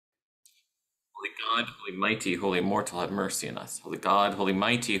Holy God, holy mighty, holy immortal, have mercy on us. Holy God, holy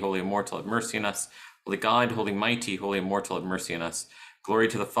mighty, holy immortal, have mercy on us. Holy God, holy mighty, holy immortal, have mercy on us. Glory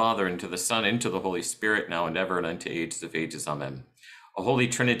to the Father, and to the Son, and to the Holy Spirit, now and ever, and unto ages of ages. Amen. O Holy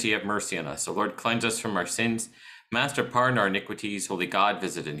Trinity, have mercy on us. O Lord, cleanse us from our sins. Master, pardon our iniquities. Holy God,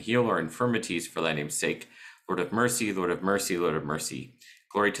 visit and heal our infirmities for thy name's sake. Lord have mercy, Lord have mercy, Lord have mercy.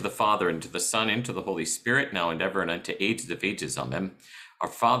 Glory to the Father, and to the Son, and to the Holy Spirit, now and ever, and unto ages of ages. Amen. Our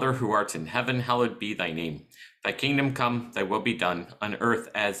Father, who art in heaven, hallowed be thy name. Thy kingdom come, thy will be done, on earth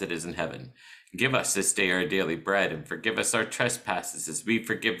as it is in heaven. Give us this day our daily bread, and forgive us our trespasses, as we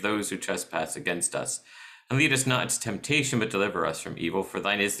forgive those who trespass against us. And lead us not into temptation, but deliver us from evil. For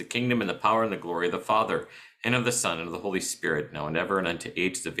thine is the kingdom, and the power, and the glory of the Father, and of the Son, and of the Holy Spirit, now and ever, and unto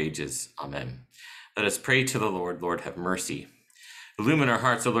ages of ages. Amen. Let us pray to the Lord. Lord, have mercy. Illumine our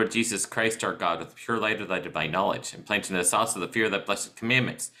hearts, O Lord Jesus Christ, our God, with the pure light of thy divine knowledge, and plant in us also the fear of thy blessed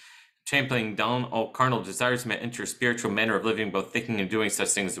commandments, trampling down all carnal desires, may enter a spiritual manner of living, both thinking and doing such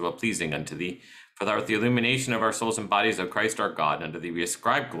things that are well pleasing unto thee. For thou art the illumination of our souls and bodies, O Christ our God, and unto thee we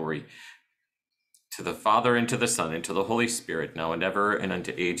ascribe glory, to the Father, and to the Son, and to the Holy Spirit, now and ever, and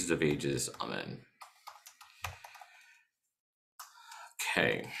unto ages of ages. Amen.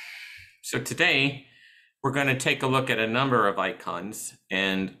 Okay, so today we're going to take a look at a number of icons,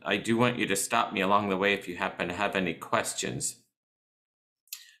 and I do want you to stop me along the way if you happen to have any questions.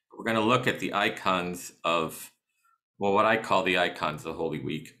 We're going to look at the icons of, well, what I call the icons of Holy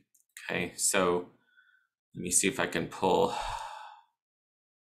Week. Okay, so let me see if I can pull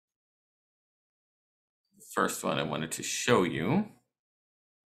the first one I wanted to show you.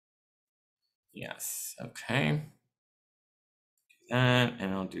 Yes, okay. Do that,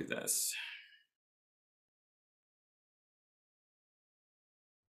 and I'll do this.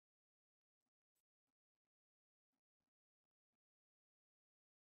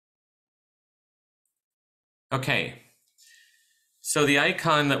 Okay, so the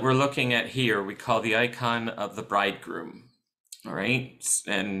icon that we're looking at here, we call the icon of the bridegroom. All right,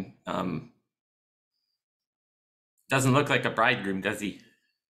 and doesn't look like a bridegroom, does he?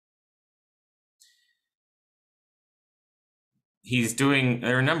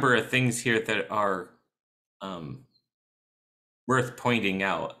 There are a number of things here that are worth pointing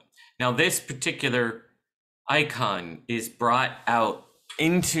out. Now, this particular icon is brought out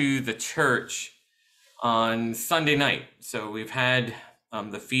into the church on Sunday night. So we've had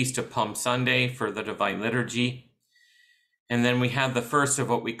the Feast of Palm Sunday for the Divine Liturgy. And then we have the first of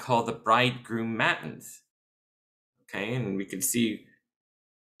what we call the Bridegroom Matins. Okay, and we can see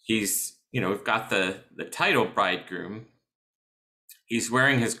he's, we've got the title Bridegroom. He's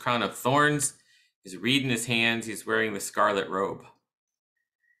wearing his crown of thorns, his reed in his hands, he's wearing the scarlet robe.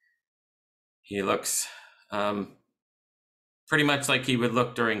 He looks pretty much like he would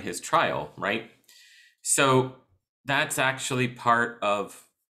look during his trial, right? So that's actually part of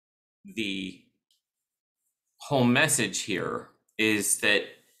the whole message here, is that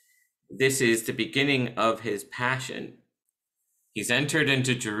this is the beginning of his passion. He's entered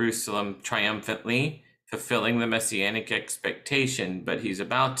into Jerusalem triumphantly, fulfilling the messianic expectation, but he's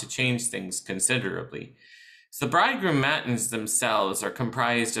about to change things considerably. So the bridegroom matins themselves are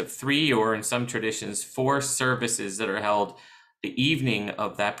comprised of 3, or in some traditions, 4 services that are held the evening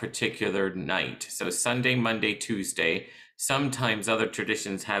of that particular night. So Sunday, Monday, Tuesday. Sometimes other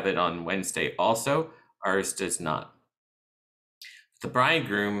traditions have it on Wednesday also. Ours does not. The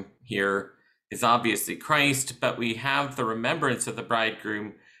bridegroom here is obviously Christ, but we have the remembrance of the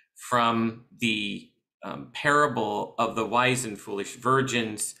bridegroom from the parable of the wise and foolish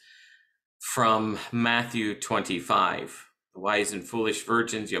virgins from Matthew 25. The wise and foolish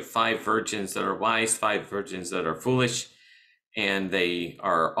virgins, you have 5 virgins that are wise, 5 virgins that are foolish, and they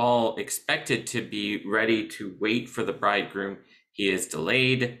are all expected to be ready to wait for the bridegroom. He is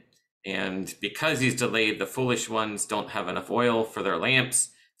delayed, and because he's delayed, the foolish ones don't have enough oil for their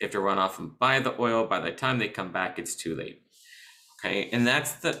lamps. They have to run off and buy the oil. By the time they come back, it's too late. Okay, and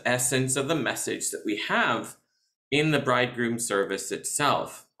that's the essence of the message that we have in the bridegroom service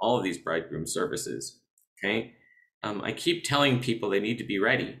itself, all of these bridegroom services. Okay, I keep telling people they need to be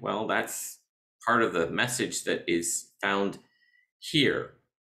ready. Well, that's part of the message that is found here.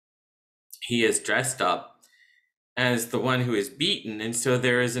 He is dressed up as the one who is beaten, and so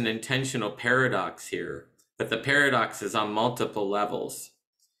there is an intentional paradox here, but the paradox is on multiple levels.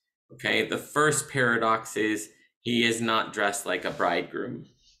 Okay, the first paradox is he is not dressed like a bridegroom.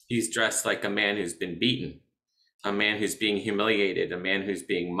 He's dressed like a man who's been beaten, a man who's being humiliated, a man who's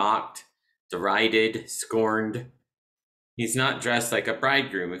being mocked, derided, scorned. He's not dressed like a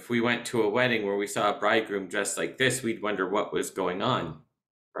bridegroom. If we went to a wedding where we saw a bridegroom dressed like this, we'd wonder what was going on,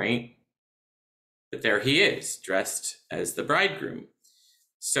 right? but there he is, dressed as the bridegroom.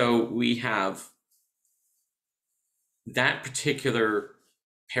 So we have that particular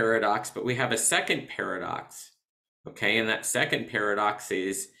paradox, but we have a second paradox, okay? And that second paradox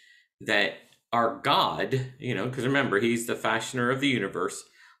is that our God, because remember, he's the fashioner of the universe,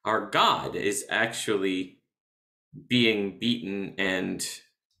 our God is actually being beaten and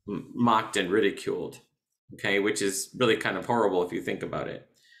mocked and ridiculed, okay? Which is really kind of horrible if you think about it,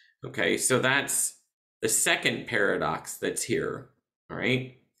 okay? So that's the second paradox that's here, all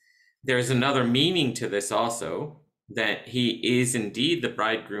right? There's another meaning to this also, that he is indeed the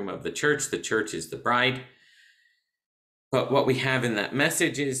bridegroom of the church is the bride. But what we have in that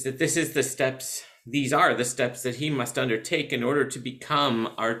message is that these are the steps that he must undertake in order to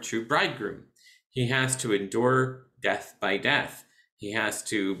become our true bridegroom. He has to endure death by death. He has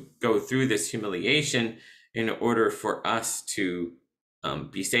to go through this humiliation in order for us to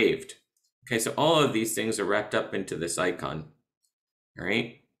be saved. Okay, so all of these things are wrapped up into this icon, all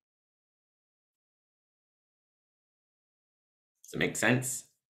right? Does it make sense?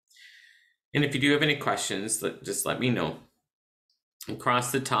 And if you do have any questions, just let me know.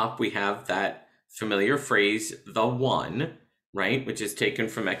 Across the top, we have that familiar phrase, the one, right? Which is taken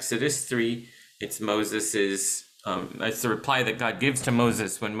from Exodus 3. It's Moses's, it's the reply that God gives to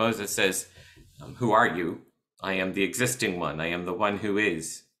Moses when Moses says, who are you? I am the existing one. I am the one who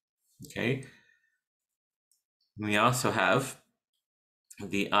is, okay? We also have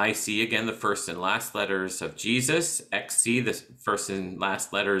the IC, again, the first and last letters of Jesus, XC, the first and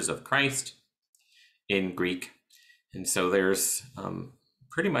last letters of Christ in Greek. And so there's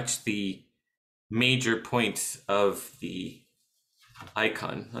pretty much the major points of the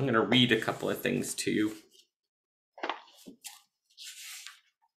icon. I'm going to read a couple of things to you.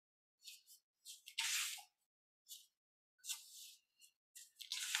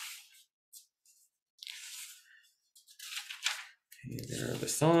 Okay, there are the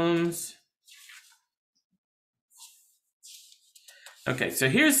Psalms. Okay, so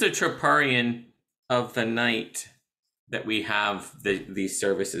here's the troparion of the night that we have these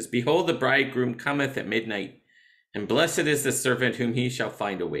services. Behold, the bridegroom cometh at midnight, and blessed is the servant whom he shall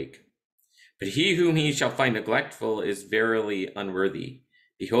find awake. But he whom he shall find neglectful is verily unworthy.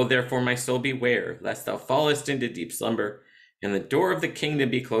 Behold, therefore, my soul, beware, lest thou fallest into deep slumber, and the door of the kingdom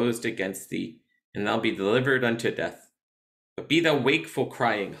be closed against thee, and thou be delivered unto death. But be thou wakeful,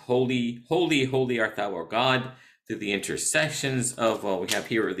 crying, Holy, holy, holy art thou, O God, through the intercessions of, we have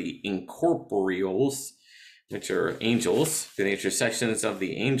here the incorporeals, which are angels. Through the intercessions of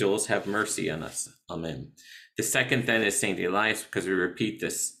the angels, have mercy on us. Amen. The second then is Saint Elias, because we repeat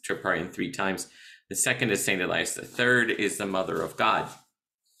this troparion 3 times. The second is Saint Elias. The third is the Mother of God.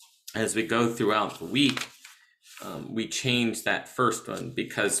 As we go throughout the week, we change that first one,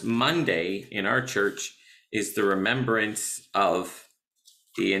 because Monday in our church is the remembrance of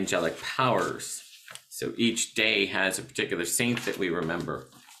the angelic powers. So each day has a particular saint that we remember.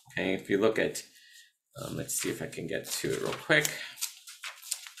 Okay, if you look at, let's see if I can get to it real quick.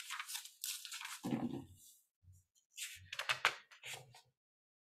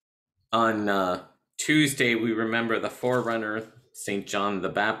 On Tuesday, we remember the forerunner, St. John the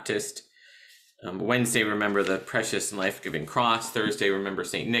Baptist. Wednesday, remember the precious and life-giving cross. Thursday, remember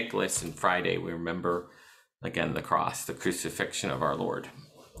St. Nicholas. And Friday, we remember, again, the cross, the crucifixion of our Lord.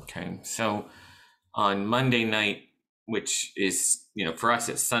 Okay, so on Monday night, which is, for us,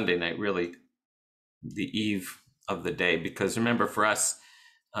 it's Sunday night, really the eve of the day. Because remember, for us,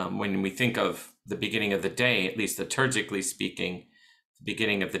 when we think of the beginning of the day, at least liturgically speaking, the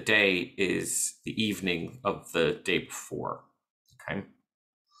beginning of the day is the evening of the day before, okay?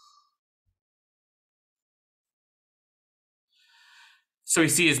 So we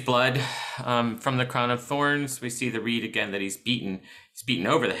see his blood from the crown of thorns. We see the reed again that he's beaten. He's beaten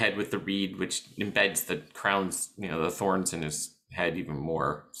over the head with the reed, which embeds the crowns, the thorns in his head even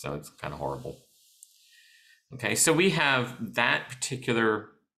more. So it's kind of horrible. Okay, so we have that particular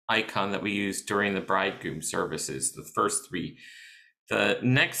icon that we use during the bridegroom services, the first 3. The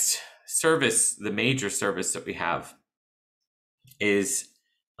next service, the major service that we have, is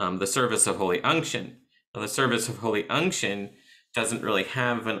the service of Holy Unction. Now, the service of Holy Unction doesn't really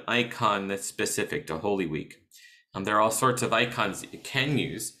have an icon that's specific to Holy Week. There are all sorts of icons that you can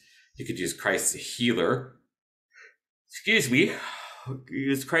use. You could use Christ the Healer.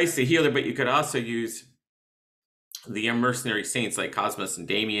 Use Christ the Healer, but you could also use the mercenary saints like Cosmas and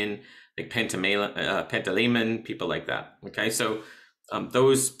Damian, like Pentalemon, people like that. Okay, so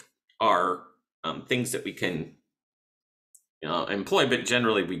those are things that we can employ, but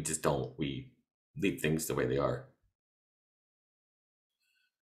generally we just don't. We leave things the way they are.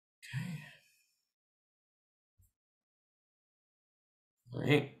 Okay. All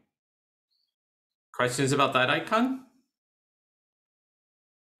right. Questions about that icon?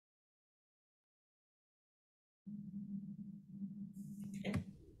 Okay.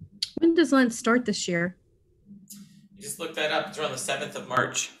 When does Lent start this year? You just look that up. It's around the 7th of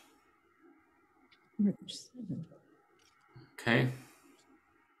March. March 7th. Okay.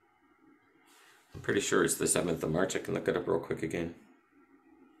 I'm pretty sure it's the 7th of March. I can look it up real quick again.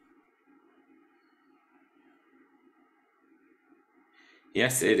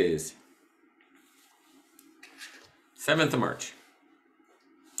 Yes, it is. 7th of March.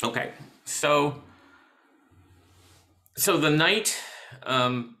 Okay. So the night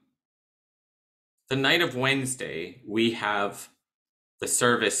of Wednesday, we have the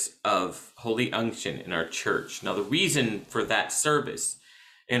service of Holy Unction in our church. Now, the reason for that service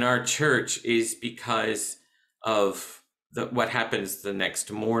in our church is because of what happens the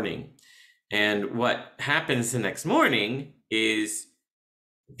next morning. And what happens the next morning is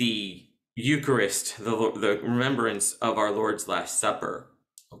the Eucharist, the remembrance of our Lord's Last Supper.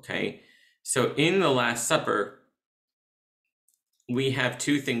 Okay, so in the Last Supper, we have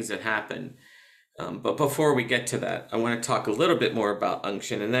two things that happen. But before we get to that, I want to talk a little bit more about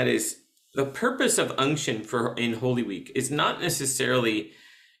unction, and that is the purpose of unction in Holy Week is not necessarily,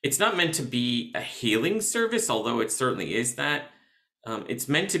 it's not meant to be a healing service, although it certainly is that. It's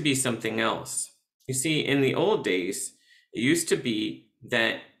meant to be something else. You see, in the old days, it used to be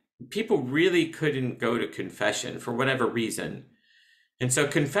that people really couldn't go to confession for whatever reason. And so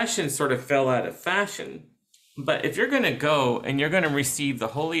confession sort of fell out of fashion. But if you're going to go and you're going to receive the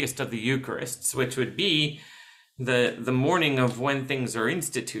holiest of the Eucharists, which would be the morning of when things are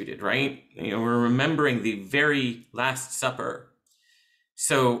instituted, right? You know, we're remembering the very Last Supper.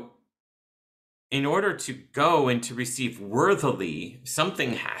 So in order to go and to receive worthily,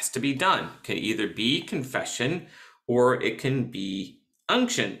 something has to be done. It can either be confession or it can be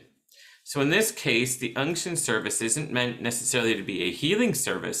unction. So in this case, the unction service isn't meant necessarily to be a healing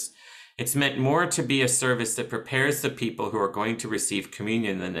service. It's meant more to be a service that prepares the people who are going to receive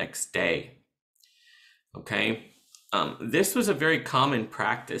communion the next day. Okay, this was a very common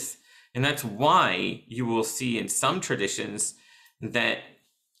practice, and that's why you will see in some traditions that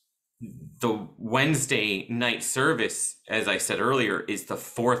the Wednesday night service, as I said earlier, is the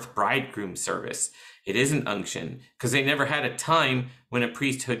fourth bridegroom service. It isn't unction, because they never had a time when a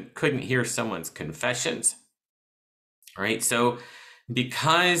priesthood couldn't hear someone's confessions. All right, so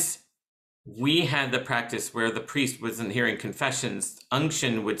because we had the practice where the priest wasn't hearing confessions,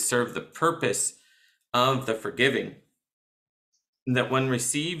 unction would serve the purpose of the forgiving that one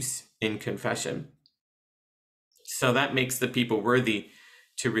receives in confession. So that makes the people worthy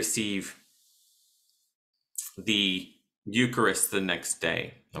to receive the Eucharist the next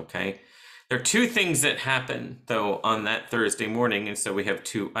day, okay? There are two things that happen, though, on that Thursday morning, and so we have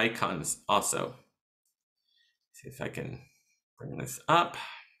two icons also. See if I can bring this up.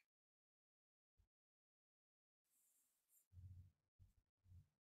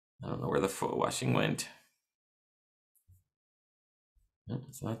 I don't know where the foot washing went. No,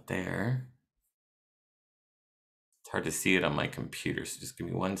 it's not there. It's hard to see it on my computer, so just give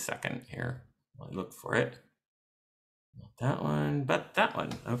me 1 second here while I look for it. Not that one, but that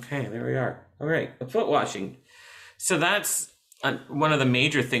one. Okay, there we are. All right, the foot washing. So that's one of the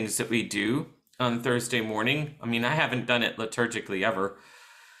major things that we do on Thursday morning. I mean, I haven't done it liturgically ever,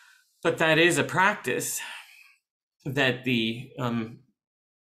 but that is a practice that the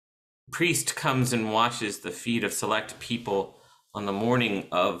priest comes and washes the feet of select people on the morning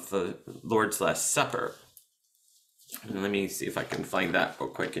of the Lord's Last Supper. And let me see if I can find that real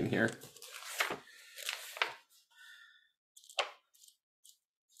quick in here.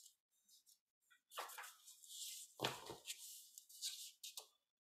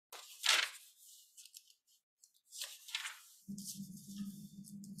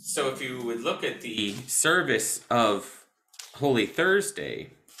 So if you would look at the service of Holy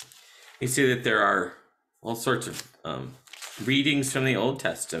Thursday, you see that there are all sorts of readings from the Old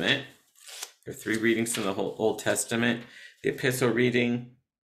Testament. There are 3 readings from the whole Old Testament. The epistle reading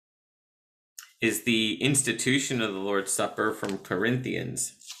is the institution of the Lord's Supper from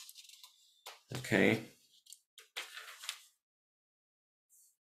Corinthians. Okay.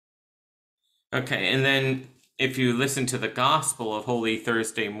 Okay, and then if you listen to the Gospel of Holy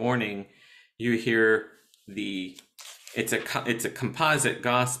Thursday morning, you hear it's a composite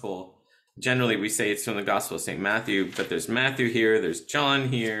gospel. Generally, we say it's from the Gospel of St. Matthew, but there's Matthew here, there's John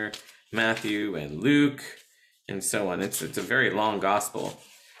here, Matthew and Luke, and so on. It's a very long gospel.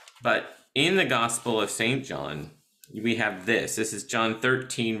 But in the Gospel of St. John, we have this. This is John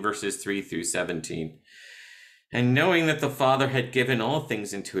 13, verses 3 through 17. And knowing that the Father had given all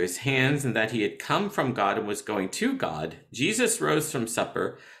things into his hands, and that he had come from God and was going to God, Jesus rose from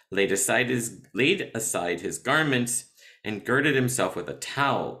supper, laid aside his garments, and girded himself with a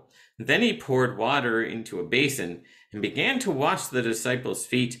towel. Then he poured water into a basin, and began to wash the disciples'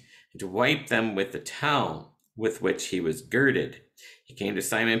 feet, and to wipe them with the towel with which he was girded. He came to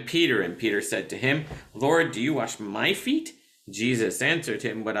Simon Peter, and Peter said to him, Lord, do you wash my feet? Jesus answered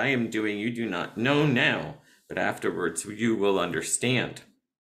him, What I am doing you do not know now, but afterwards you will understand.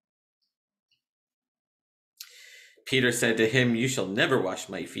 Peter said to him, You shall never wash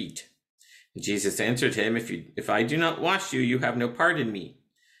my feet. Jesus answered him, If I do not wash you, you have no part in me.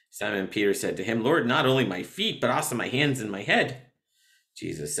 Simon Peter said to him, Lord, not only my feet, but also my hands and my head.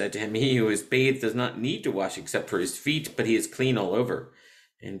 Jesus said to him, He who is bathed does not need to wash except for his feet, but he is clean all over.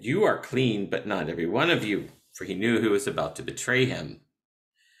 And you are clean, but not every one of you. For he knew who was about to betray him.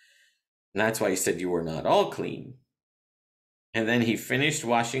 And that's why he said you were not all clean. And then he finished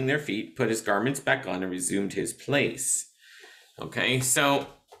washing their feet, put his garments back on, and resumed his place. Okay, so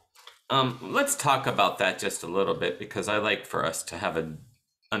let's talk about that just a little bit, because I like for us to have an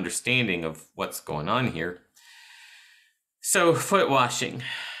understanding of what's going on here. So foot washing.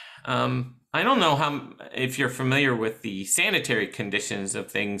 I don't know if you're familiar with the sanitary conditions of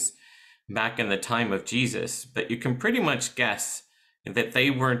things back in the time of Jesus, but you can pretty much guess that they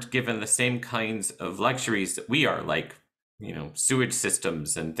weren't given the same kinds of luxuries that we are, like, sewage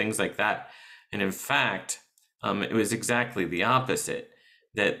systems and things like that. And in fact, it was exactly the opposite,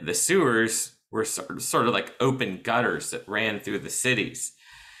 that the sewers were sort of like open gutters that ran through the cities.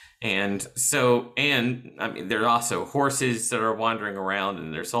 And so, there are also horses that are wandering around,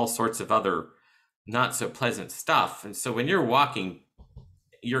 and there's all sorts of other not so pleasant stuff. And so when you're walking,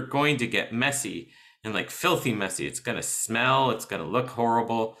 you're going to get messy, and like filthy messy. It's going to smell, it's going to look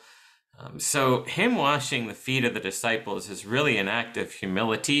horrible. So him washing the feet of the disciples is really an act of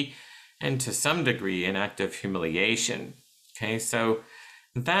humility, and to some degree an act of humiliation. Okay, so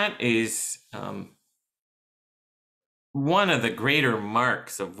that is one of the greater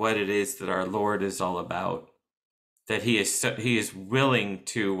marks of what it is that our Lord is all about, that he is willing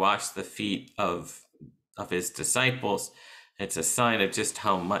to wash the feet of his disciples. It's a sign of just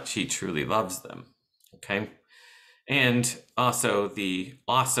how much he truly loves them. Okay, and also the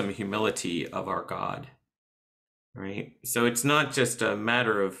awesome humility of our God. Right, so it's not just a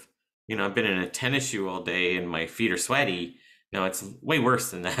matter of, I've been in a tennis shoe all day and my feet are sweaty. No, it's way worse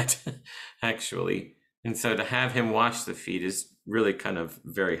than that, actually. And so to have him wash the feet is really kind of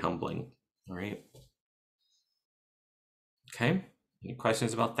very humbling. All right. Okay. Any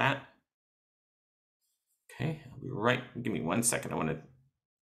questions about that? Okay. I'll be right. Give me 1 second. I'll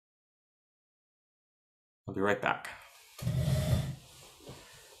be right back.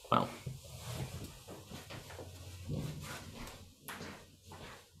 Well.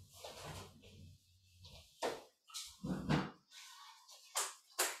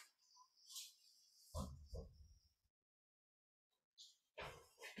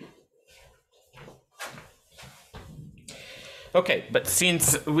 Okay, but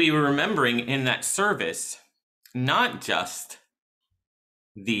since we were remembering in that service, not just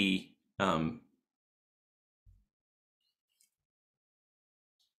the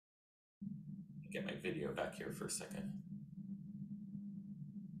get my video back here for a second.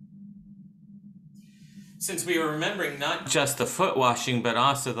 Since we were remembering not just the foot washing, but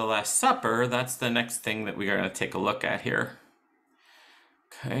also the Last Supper, that's the next thing that we are going to take a look at here.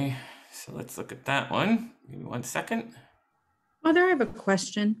 Okay, so let's look at that one. Give me 1 second. Mother, I have a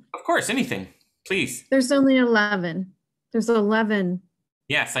question. Of course, anything, please. There's only 11. There's 11.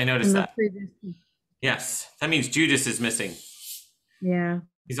 Yes, I noticed that. Previous... Yes, that means Judas is missing. Yeah.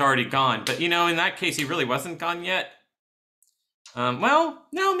 He's already gone. But, in that case, he really wasn't gone yet. Well,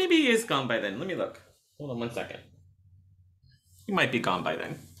 no, maybe he is gone by then. Let me look. Hold on 1 second. He might be gone by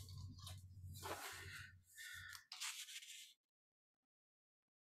then.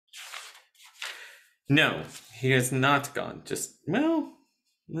 No, he is not gone.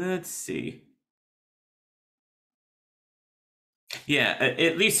 Let's see. Yeah,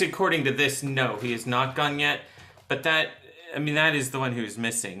 at least according to this, no, he is not gone yet. But that is the one who's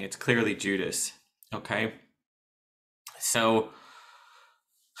missing. It's clearly Judas. Okay. So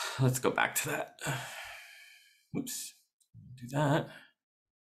let's go back to that. Oops. Do that.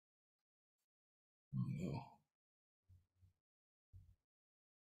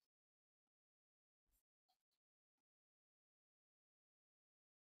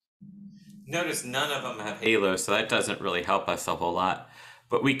 Notice none of them have Halo, so that doesn't really help us a whole lot.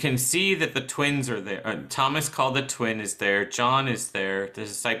 But we can see that the twins are there. Thomas, called the twin, is there. John is there, the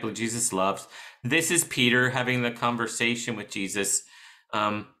disciple Jesus loves. This is Peter having the conversation with Jesus.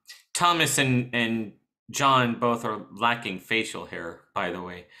 Thomas and John both are lacking facial hair, by the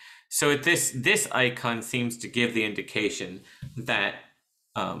way. So this icon seems to give the indication that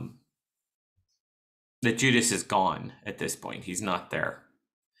that Judas is gone at this point. He's not there.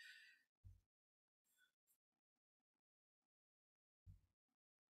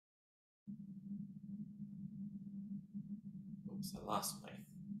 Oops, I lost my.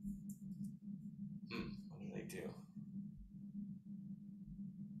 What did I do?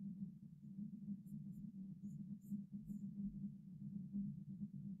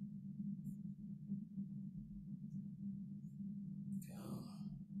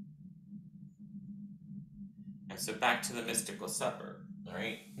 And so back to the mystical supper, all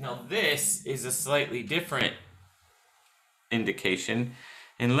right? Now this is a slightly different indication.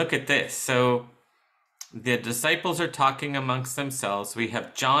 And look at this. So the disciples are talking amongst themselves. We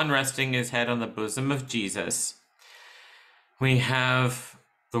have John resting his head on the bosom of Jesus. We have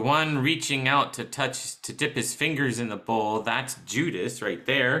the one reaching out to dip his fingers in the bowl. That's Judas right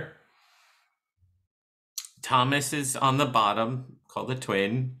there. Thomas is on the bottom, called the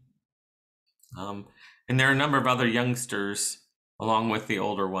twin. And there are a number of other youngsters along with the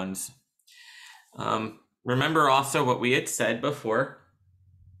older ones. Remember also what we had said before,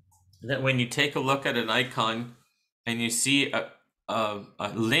 that when you take a look at an icon and you see a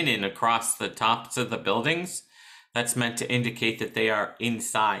linen across the tops of the buildings, that's meant to indicate that they are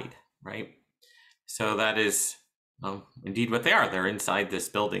inside, right? So that is indeed what they are. They're inside this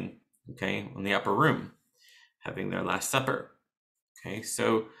building, okay, in the upper room, having their Last Supper. Okay,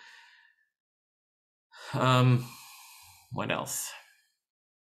 so what else?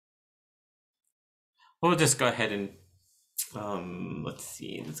 We'll just go ahead and let's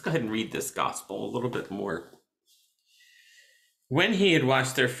see. Let's go ahead and read this gospel a little bit more. When he had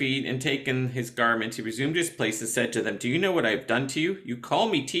washed their feet and taken his garment, he resumed his place and said to them, "Do you know what I have done to you? You call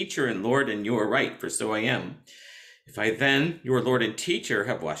me teacher and Lord, and you are right, for so I am. If I then, your Lord and teacher,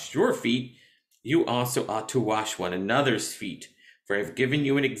 have washed your feet, you also ought to wash one another's feet. For I have given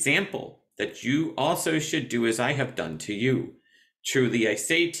you an example, that you also should do as I have done to you. Truly I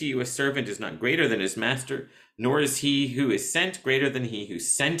say to you, a servant is not greater than his master, nor is he who is sent greater than he who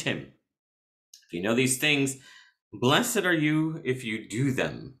sent him. If you know these things, blessed are you if you do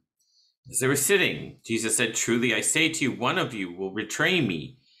them." As they were sitting, Jesus said, "Truly I say to you, one of you will betray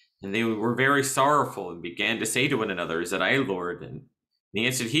me." And they were very sorrowful and began to say to one another, "Is it I, Lord?" And he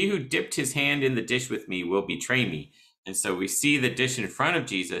answered, "He who dipped his hand in the dish with me will betray me." And so we see the dish in front of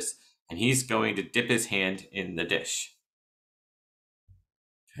Jesus, and he's going to dip his hand in the dish.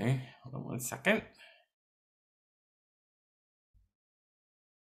 Okay, hold on one second.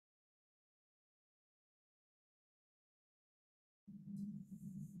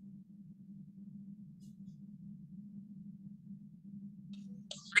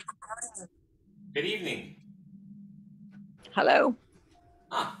 Good evening. Hello.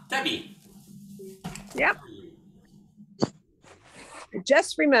 Debbie. Yep. I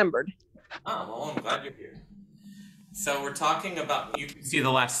just remembered. Well, I'm glad you're here. So we're talking about, you can see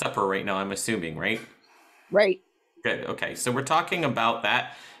the Last Supper right now, I'm assuming, right? Right. Good, okay. So we're talking about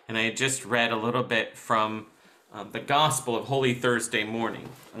that, and I had just read a little bit from the Gospel of Holy Thursday morning.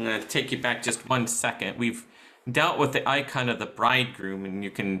 I'm going to take you back just 1 second. We've dealt with the icon of the bridegroom, and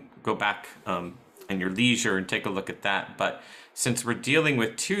you can go back in your leisure and take a look at that. But since we're dealing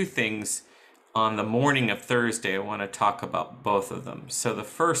with two things on the morning of Thursday, I want to talk about both of them. So the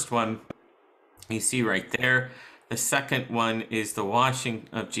first one you see right there. The second one is the washing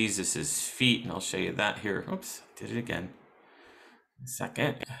of Jesus's feet, and I'll show you that here. Oops, did it again. A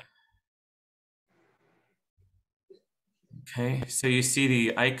second. Okay, so you see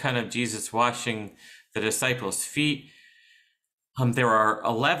the icon of Jesus washing the disciples' feet. There are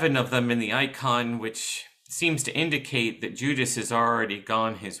 11 of them in the icon, which seems to indicate that Judas has already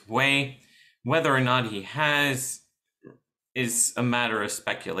gone his way. Whether or not he has is a matter of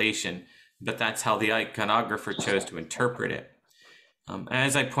speculation, but that's how the iconographer chose to interpret it.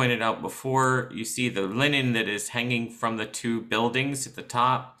 As I pointed out before, you see the linen that is hanging from the two buildings at the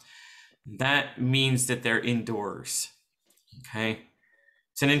top. That means that they're indoors, okay?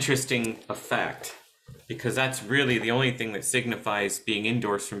 It's an interesting effect because that's really the only thing that signifies being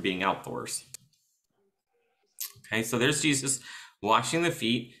indoors from being outdoors. Okay, so there's Jesus washing the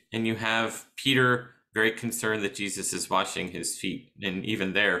feet, and you have Peter very concerned that Jesus is washing his feet, and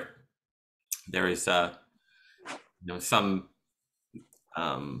even there is some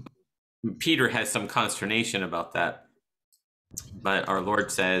Peter has some consternation about that. But our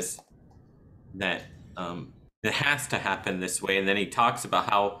Lord says that it has to happen this way. And then he talks about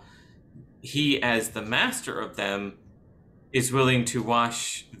how he, as the master of them, is willing to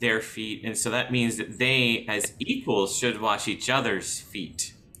wash their feet. And so that means that they, as equals, should wash each other's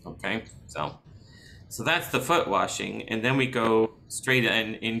feet. Okay, so that's the foot washing. And then we go straight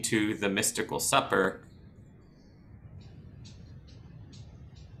into the mystical supper.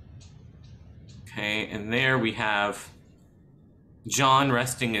 Okay, and there we have John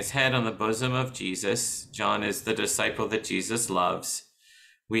resting his head on the bosom of Jesus. John is the disciple that Jesus loves.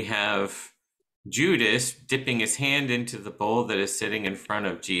 We have Judas dipping his hand into the bowl that is sitting in front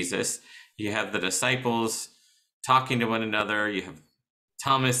of Jesus. You have the disciples talking to one another. You have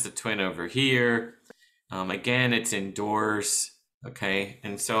Thomas the twin over here. Again, it's indoors. Okay,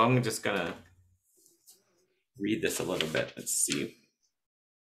 and so I'm just gonna read this a little bit. Let's see.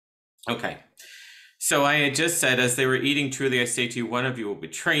 Okay. So I had just said, as they were eating, truly I say to you, one of you will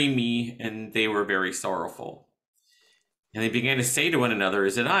betray me, and they were very sorrowful. And they began to say to one another,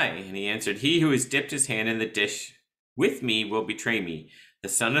 is it I? And he answered, he who has dipped his hand in the dish with me will betray me. The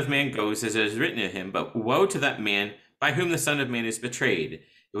Son of Man goes as it is written of him, but woe to that man by whom the Son of Man is betrayed.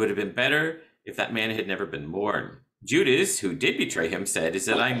 It would have been better if that man had never been born. Judas, who did betray him, said, is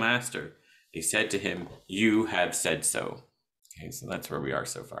it I, Master? He said to him, you have said so. Okay, so that's where we are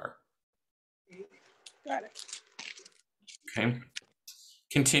so far. Got it. Okay.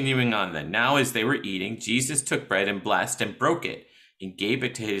 Continuing on then. Now as they were eating, Jesus took bread and blessed and broke it and gave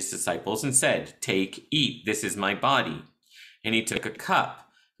it to his disciples and said, take, eat, this is my body. And he took a cup.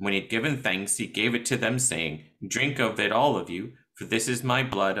 When he had given thanks, he gave it to them, saying, drink of it, all of you, for this is my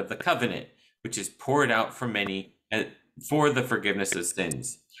blood of the covenant, which is poured out for many for the forgiveness of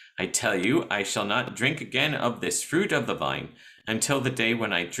sins. I tell you, I shall not drink again of this fruit of the vine until the day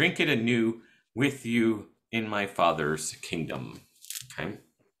when I drink it anew with you in my Father's kingdom. Okay.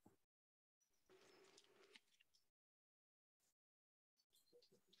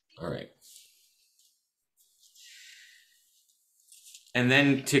 All right. And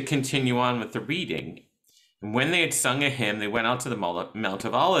then to continue on with the reading, and when they had sung a hymn, they went out to the Mount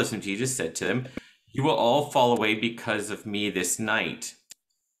of Olives, and Jesus said to them, you will all fall away because of me this night.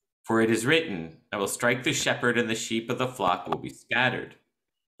 For it is written, I will strike the shepherd, and the sheep of the flock will be scattered.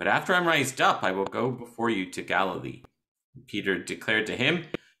 But after I'm raised up, I will go before you to Galilee. Peter declared to him,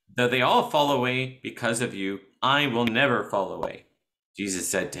 though they all fall away because of you, I will never fall away. Jesus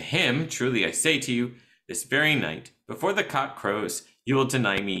said to him, truly I say to you, this very night, before the cock crows, you will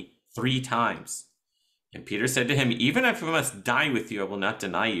deny me 3 times. And Peter said to him, even if I must die with you, I will not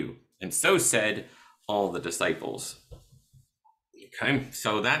deny you. And so said all the disciples. Okay,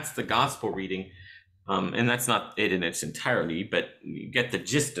 so that's the gospel reading. And that's not it in its entirety, but you get the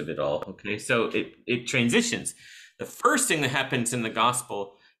gist of it all. Okay, so it transitions. The first thing that happens in the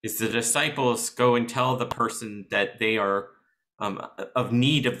gospel is the disciples go and tell the person that they are of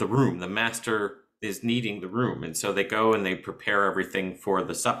need of the room. The master is needing the room. And so they go and they prepare everything for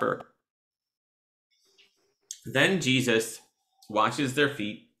the supper. Then Jesus washes their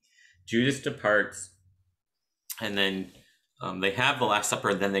feet. Judas departs. And then they have the Last Supper,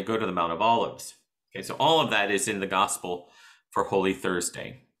 and then they go to the Mount of Olives. Okay, so all of that is in the gospel for Holy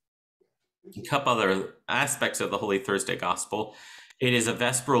Thursday. A couple other aspects of the Holy Thursday gospel. It is a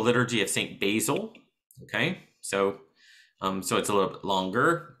vesperal liturgy of St. Basil. Okay, so it's a little bit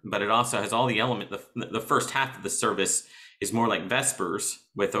longer, but it also has all the element. The first half of the service is more like Vespers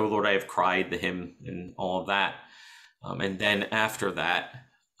with "O Lord, I have cried," the hymn, and all of that. And then after that,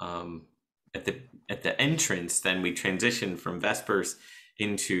 at the entrance, then we transition from Vespers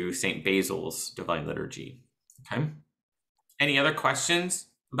into St. Basil's Divine Liturgy. Okay. Any other questions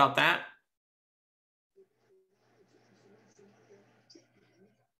about that?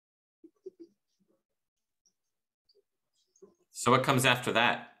 So what comes after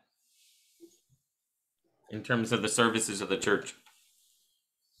that in terms of the services of the church?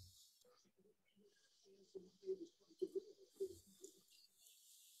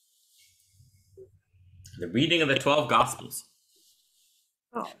 The reading of the 12 Gospels.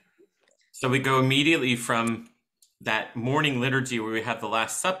 Oh. So we go immediately from that morning liturgy where we have the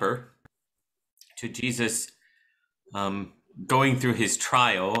Last Supper to Jesus going through his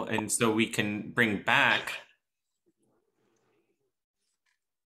trial. And so we can bring back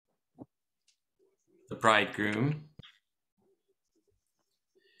the bridegroom,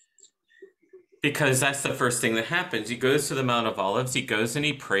 because that's the first thing that happens. He goes to the Mount of Olives, he goes and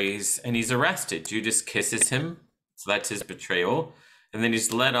he prays, and he's arrested. Judas kisses him, so that's his betrayal. And then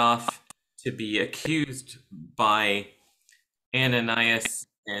he's led off to be accused by Ananias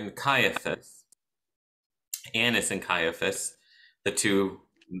and Caiaphas. Annas and Caiaphas.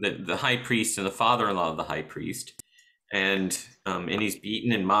 the high priest and the father-in-law of the high priest. And he's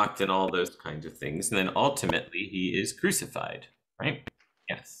beaten and mocked and all those kinds of things. And then ultimately he is crucified, right?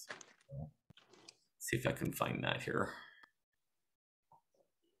 Yes. Let's see if I can find that here.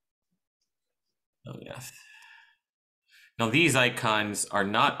 Oh, yes. Now, these icons are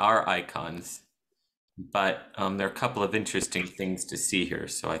not our icons, but there are a couple of interesting things to see here.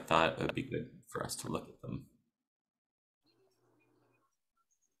 So I thought it would be good for us to look at them.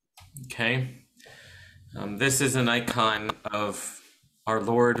 Okay. This is an icon of our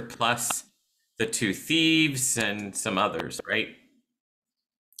Lord plus the two thieves and some others, right?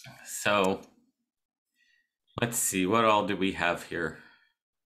 So let's see, what all do we have here?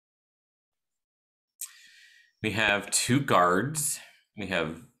 We have two guards. We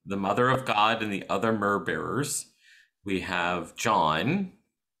have the Mother of God and the other myrrh bearers. We have John.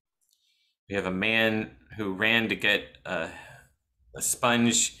 We have a man who ran to get a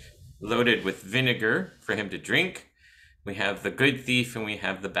sponge loaded with vinegar for him to drink. We have the good thief and we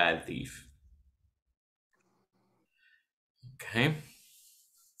have the bad thief. Okay.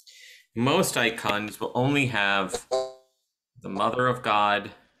 Most icons will only have the Mother of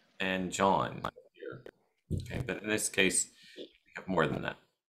God and John here. Okay, but in this case, we have more than that.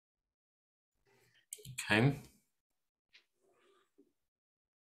 Okay.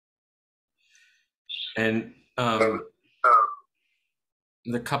 And a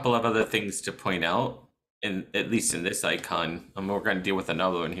couple of other things to point out, at least in this icon, and we're going to deal with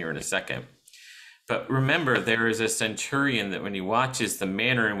another one here in a second. But remember, there is a centurion that when he watches the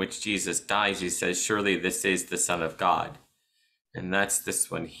manner in which Jesus dies, he says, surely this is the Son of God. And that's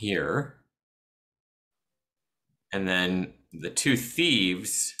this one here. And then the two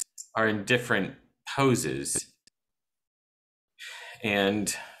thieves are in different poses.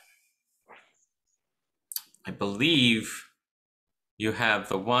 And I believe you have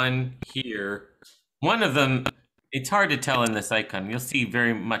the one here. One of them, it's hard to tell in this icon. You'll see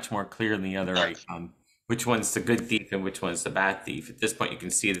very much more clear in the other icon which one's the good thief and which one's the bad thief. At this point, you can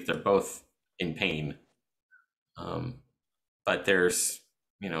see that they're both in pain. But there's,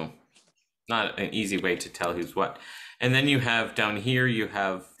 not an easy way to tell who's what. And then you have down here, you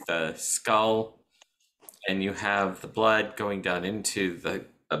have the skull and you have the blood going down into the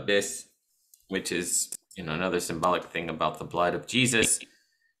abyss, which is, another symbolic thing about the blood of Jesus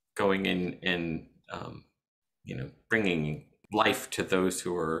going in and, bringing life to those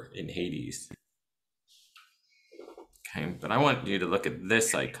who are in Hades. Okay, but I want you to look at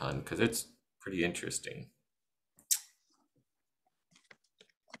this icon because it's pretty interesting.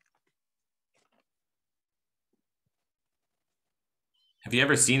 Have you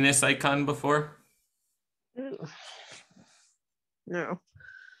ever seen this icon before? No.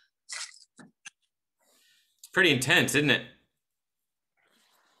 It's pretty intense, isn't it?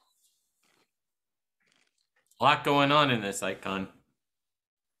 A lot going on in this icon.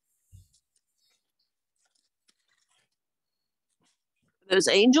 Those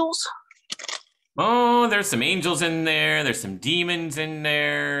angels? Oh, there's some angels in there. There's some demons in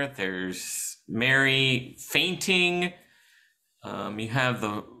there. There's Mary fainting. You have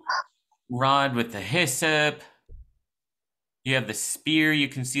the rod with the hyssop. You have the spear. You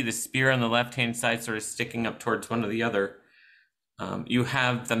can see the spear on the left-hand side sort of sticking up towards one or the other. You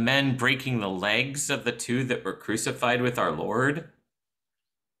have the men breaking the legs of the two that were crucified with our Lord.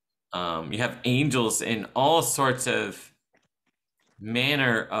 You have angels in all sorts of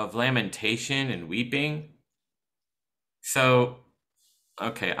manner of lamentation and weeping. So,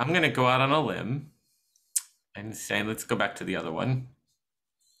 okay, I'm going to go out on a limb and say, let's go back to the other one.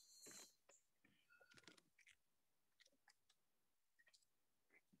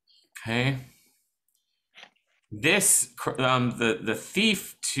 Okay. This, the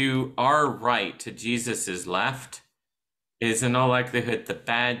thief to our right, to Jesus's left, is in all likelihood the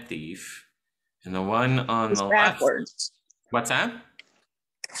bad thief. And the one on the backwards. Left. What's that?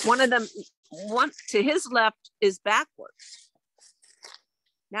 One of them, one to his left is backwards.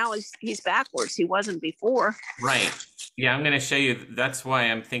 Now he's backwards. He wasn't before. Right. Yeah, I'm going to show you. That's why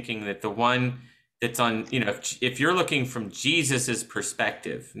I'm thinking that the one that's on, if you're looking from Jesus's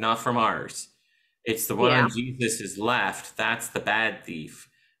perspective, not from ours, it's the one on Jesus's left. That's the bad thief.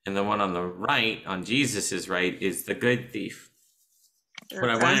 And the one on the right, on Jesus's right, is the good thief. Okay. What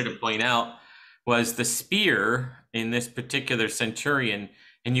I wanted to point out was the spear in this particular centurion,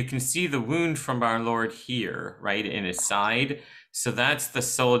 and you can see the wound from our Lord here, right, in his side. So that's the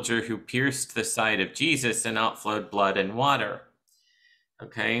soldier who pierced the side of Jesus and outflowed blood and water.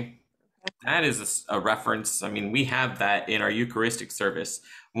 Okay. that is a reference. I mean, we have that in our Eucharistic service.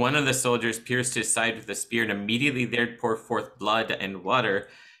 One of the soldiers pierced his side with a spear, and immediately there poured forth blood and water.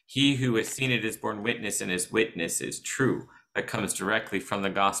 He who has seen it is borne witness, and his witness is true. That comes directly from the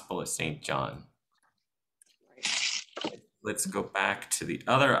Gospel of St. John. Let's go back to the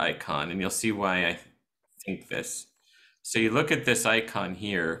other icon, and you'll see why I think this. So you look at this icon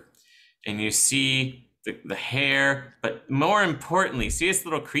here, and you see the hair, but more importantly, see this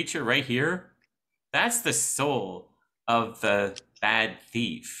little creature right here? That's the soul of the bad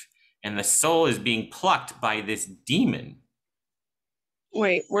thief. And the soul is being plucked by this demon.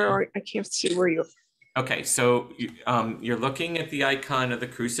 Wait, where are, I can't see where you're. Okay, so you're looking at the icon of the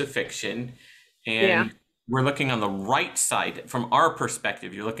crucifixion, and Yeah. we're looking on the right side. From our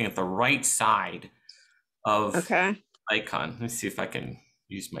perspective, you're looking at the right side of Okay. icon. Let me see if I can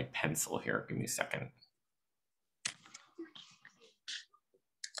use my pencil here. Give me a second.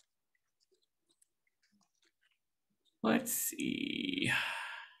 Let's see.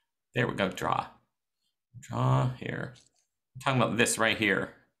 There we go. Draw. Draw here. I'm talking about this right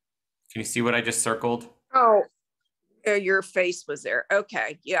here. Can you see what I just circled? Oh, your face was there.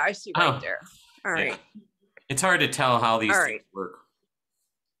 Okay. Yeah, I see right Oh, there. All yeah. right. It's hard to tell how these All things right. work.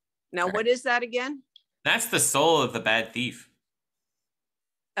 Now, what is that again? That's the soul of the bad thief.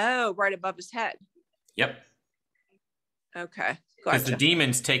 Oh, right above his head. Yep. Okay. Because the Gotcha.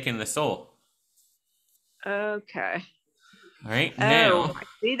 demon's taking the soul. Okay. All right. Oh, Now, I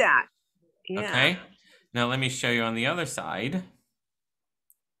see that. Yeah. okay. Now let me show you on the other side.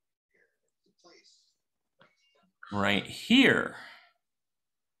 Right here.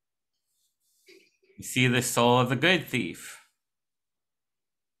 You see the soul of the good thief.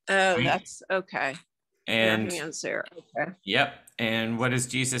 Oh, Right. that's okay. And Your hands there. Okay. yep. And what does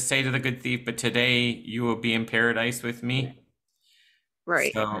Jesus say to the good thief? But today you will be in paradise with me.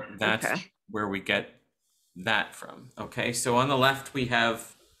 Right. So that's Okay. where we get that from. Okay. So on the left, we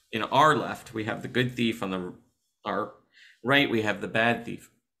have, in our left, we have the good thief. On our right, we have the bad thief.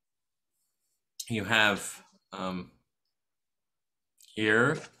 You have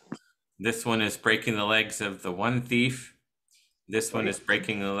here, this one is breaking the legs of the one thief. This one is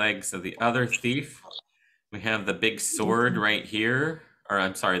breaking the legs of the other thief. We have the big sword right here, or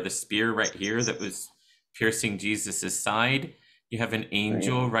I'm sorry, the spear right here that was piercing Jesus's side. You have an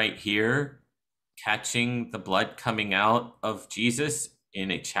angel right here catching the blood coming out of Jesus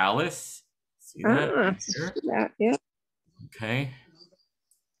in a chalice. See that? Ah, right here? that, yeah. Okay.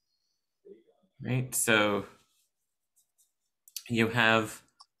 Right, so you have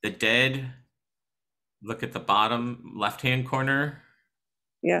the dead. Look at the bottom left-hand corner.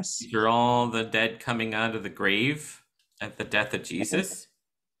 Yes. These are all the dead coming out of the grave at the death of Jesus.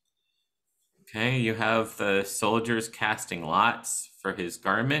 Okay, you have the soldiers casting lots for his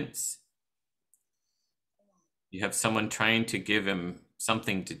garments. You have someone trying to give him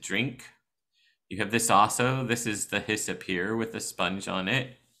something to drink. You have this also. This is the hyssop here with the sponge on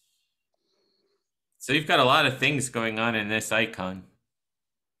it. So you've got a lot of things going on in this icon.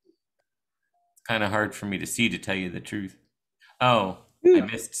 It's kind of hard for me to see, to tell you the truth. Oh, I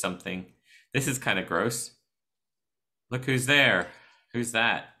missed something. This is kind of gross. Look who's there. Who's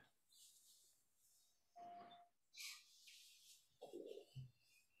that?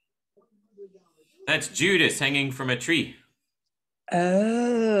 That's Judas hanging from a tree.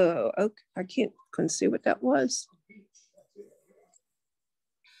 Oh, okay. I couldn't see what that was.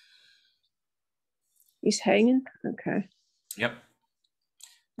 He's hanging. Okay. Yep.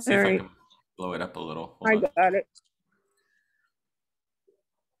 See All if I right. can blow it up a little. I Hold on. got it.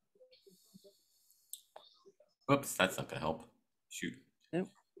 Whoops, that's not gonna help. Shoot. Nope.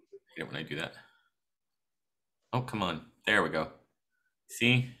 I hate it when I do that. Oh, come on. There we go.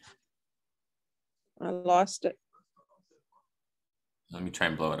 See? I lost it. Let me try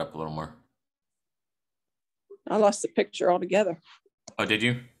and blow it up a little more. I lost the picture altogether. Oh, did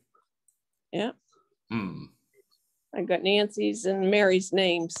you? Yeah. Hmm. I got Nancy's and Mary's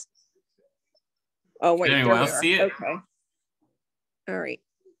names. Oh, wait. Did There anyone we else are. see it? Okay. All right.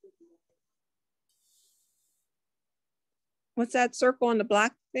 What's that circle on the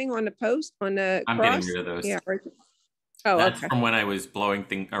black thing on the post on the I'm cross? getting rid of those. Yeah. Right. Oh, That's okay. from when I was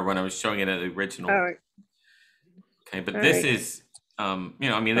blowing or when I was showing it at the original. All right. Okay, but All this right. is, I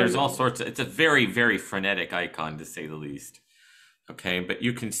mean, there's all sorts of, it's a very, very frenetic icon to say the least. Okay, but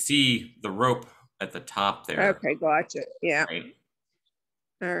you can see the rope at the top there. Okay. Gotcha. Yeah. Right?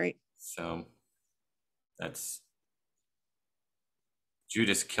 All right. So that's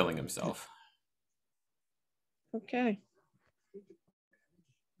Judas killing himself. Okay.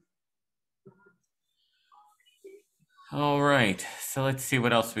 All right, so let's see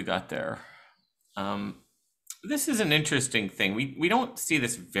what else we got there. This is an interesting thing. We don't see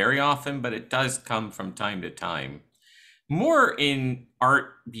this very often, but it does come from time to time. More in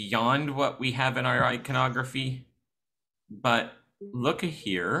art beyond what we have in our iconography. But look at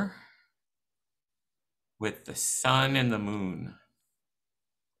here with the sun and the moon.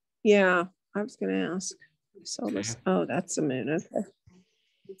 Yeah, I was going to ask. I saw Okay. this. Oh, that's the moon. Okay.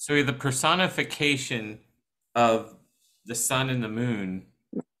 So we have the personification of the sun and the moon.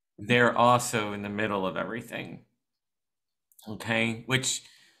 They're also in the middle of everything. Okay, which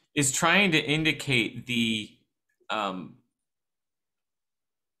is trying to indicate the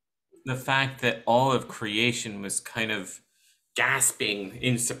fact that all of creation was kind of gasping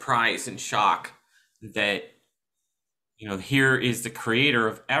in surprise and shock that, you know, here is the creator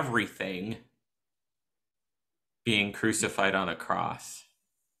of everything being crucified on a cross.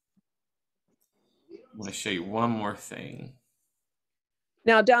 I want to show you one more thing.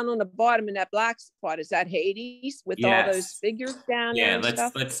 Now, down on the bottom in that black spot, is that Hades with all those Yes. figures down there Yeah, and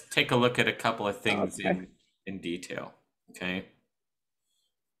stuff? let's take a look at a couple of things Okay. in detail. Okay.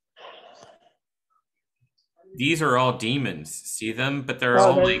 These are all demons. See them? But they're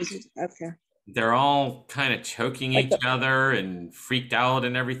all like, okay. they're all kind of choking Like each other and freaked out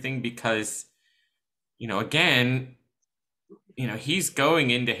and everything because, you know, again, you know, he's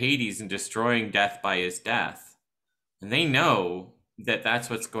going into Hades and destroying death by his death. And they know that that's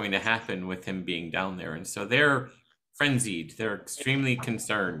what's going to happen with him being down there. And so they're frenzied. They're extremely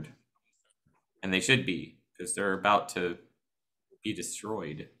concerned. And they should be, because they're about to be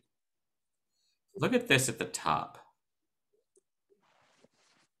destroyed. Look at this at the top.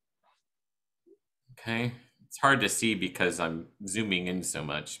 Okay. It's hard to see because I'm zooming in so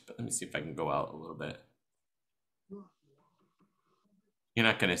much, but let me see if I can go out a little bit. You're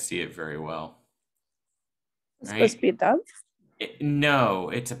not going to see it very well. It's Right? supposed to be a dove? No,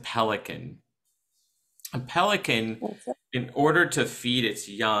 it's a pelican. A pelican, in order to feed its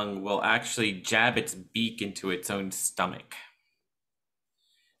young, will actually jab its beak into its own stomach.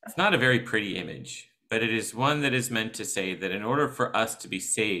 It's not a very pretty image, but it is one that is meant to say that in order for us to be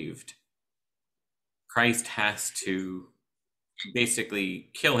saved, Christ has to basically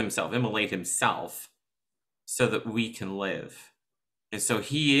kill himself, immolate himself, so that we can live. And so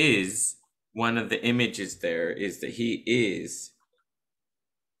he is, one of the images there is that he is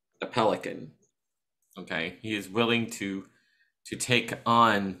a pelican. Okay, he is willing to take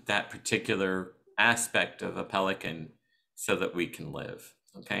on that particular aspect of a pelican so that we can live.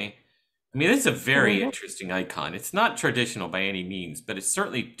 Okay, I mean, this is a very interesting icon. It's not traditional by any means, but it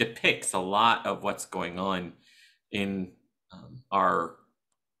certainly depicts a lot of what's going on in our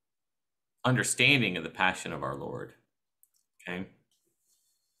understanding of the passion of our Lord. Okay,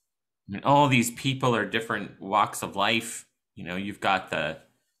 and all these people are different walks of life. You know, you've got the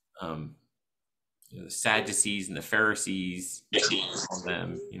the Sadducees and the Pharisees, all of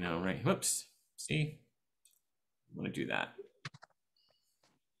them, you know, right? Whoops. See? I want to do that.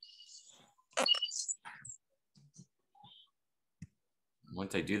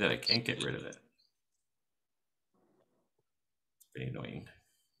 Once I do that, I can't get rid of it. It's pretty annoying.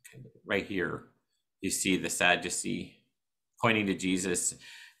 Okay, right here, you see the Sadducee pointing to Jesus,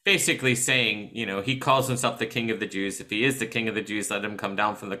 basically saying, you know, he calls himself the King of the Jews. If he is the King of the Jews, let him come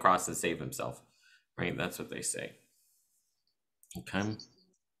down from the cross and save himself. Right? That's what they say. Okay. All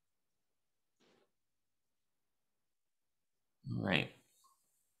right.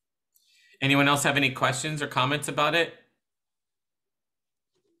 Anyone else have any questions or comments about it?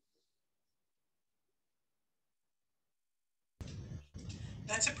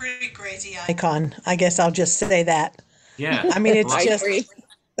 That's a pretty crazy icon. I guess I'll just say that. Yeah. I mean, it's I just, agree.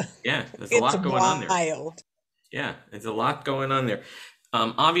 Yeah, there's a it's lot going on there. wild. Yeah, there's a lot going on there.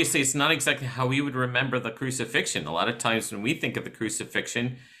 Obviously, it's not exactly how we would remember the crucifixion. A lot of times when we think of the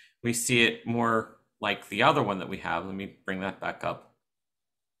crucifixion, we see it more like the other one that we have. Let me bring that back up.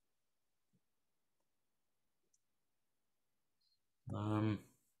 What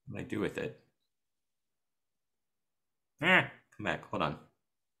do I do with it? Come back, hold on.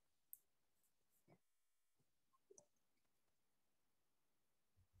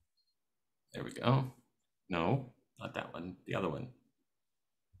 There we go. No, not that one, the other one.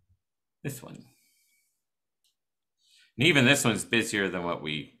 This one. And even this one's busier than what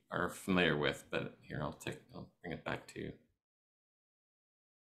we are familiar with, but here, I'll bring it back to you.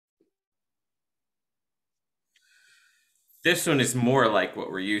 This one is more like what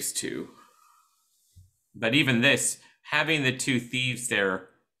we're used to. But even this, having the two thieves there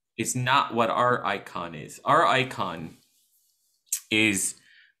is not what our icon is. Our icon is,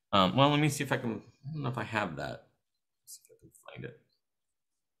 well, let me see if I can, I don't know if I have that. Let's see if I can find it.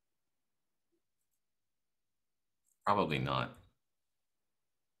 Probably not.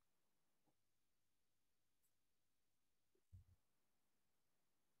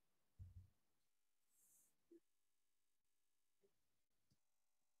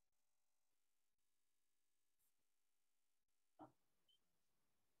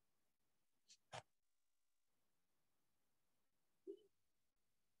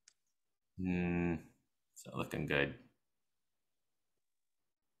 It's not looking good.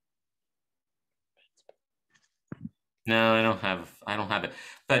 No, I don't have it.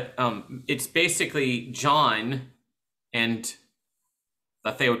 But it's basically John and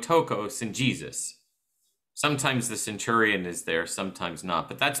the Theotokos and Jesus. Sometimes the centurion is there, sometimes not,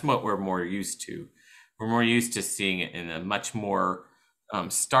 but that's what we're more used to. We're more used to seeing it in a much more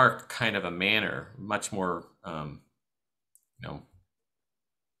stark kind of a manner, much more,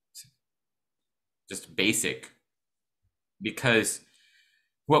 just basic. Because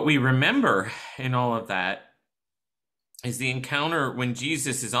what we remember in all of that is the encounter when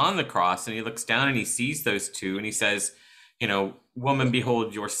Jesus is on the cross and he looks down and he sees those two and he says, woman,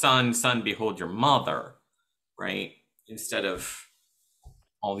 behold your son, son, behold your mother, right? Instead of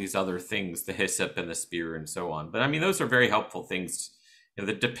all these other things, the hyssop and the spear and so on. But I mean, those are very helpful things.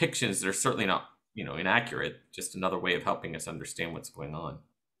 The depictions, they're certainly not, inaccurate, just another way of helping us understand what's going on.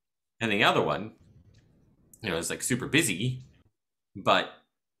 And the other one, is like super busy, but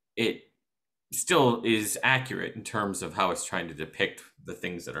it still is accurate in terms of how it's trying to depict the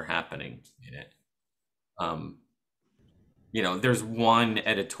things that are happening in it. There's one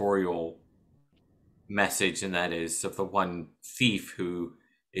editorial message, and that is of the one thief who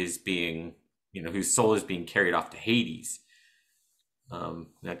is being, whose soul is being carried off to Hades.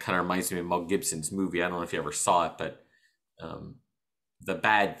 That kind of reminds me of Mel Gibson's movie. I don't know if you ever saw it, but the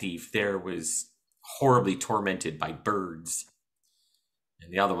bad thief there was horribly tormented by birds.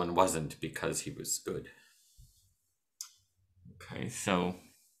 And the other one wasn't, because he was good. Okay, so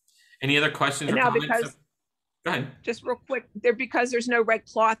any other questions And or now, comments? because Go ahead. just real quick, because there's no red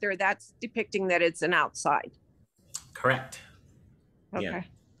cloth there, that's depicting that it's an outside. Correct. Okay. Yeah.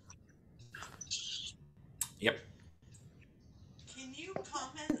 Yep. Can you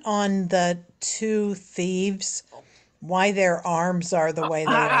comment on the two thieves, why their arms are the way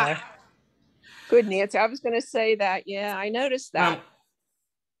they are? Good, Nancy. I was going to say that. Yeah, I noticed that.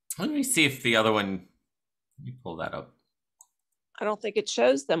 Let me see if the other one, let me pull that up. I don't think it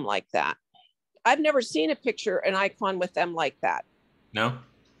shows them like that. I've never seen a picture, an icon with them like that. No?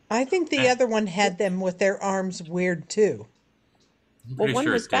 I think the other one had them with their arms weird too. Well, one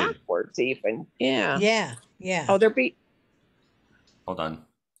sure was it did. backwards even. Yeah. Yeah. Oh, they're Hold on.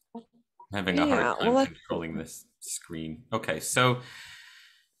 I'm having a hard time controlling this screen. Okay, so,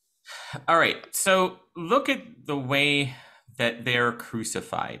 all right. So look at the way that they're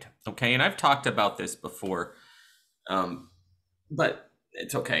crucified. Okay, and I've talked about this before, but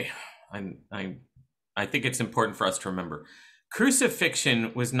it's okay. I think it's important for us to remember.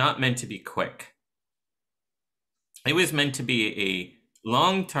 Crucifixion was not meant to be quick. It was meant to be a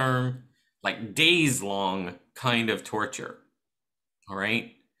long-term, like days-long kind of torture. All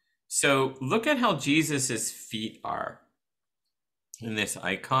right. So look at how Jesus's feet are in this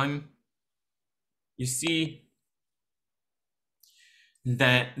icon. You see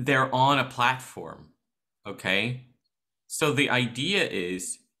that they're on a platform. Okay. So the idea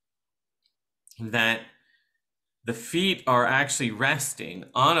is that the feet are actually resting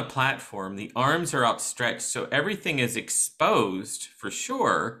on a platform. The arms are outstretched. So everything is exposed for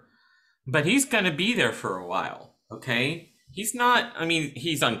sure, but he's going to be there for a while. Okay. He's not,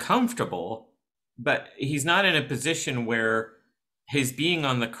 he's uncomfortable, but he's not in a position where his being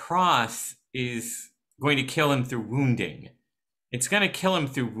on the cross is going to kill him through wounding. It's going to kill him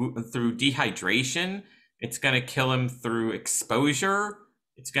through dehydration. It's going to kill him through exposure.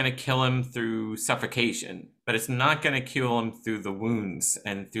 It's going to kill him through suffocation, but it's not going to kill him through the wounds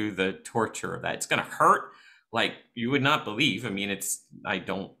and through the torture of that. It's going to hurt like you would not believe. I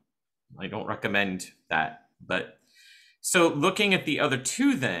don't recommend that, but so looking at the other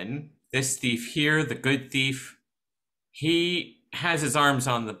two then, this thief here, the good thief, he has his arms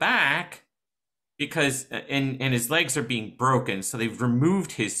on the back because, and his legs are being broken. So they've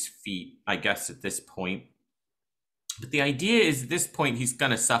removed his feet, I guess, at this point. But the idea is at this point, he's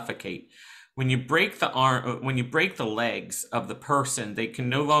going to suffocate. When you break the legs of the person, they can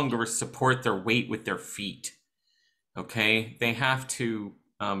no longer support their weight with their feet. Okay. They have to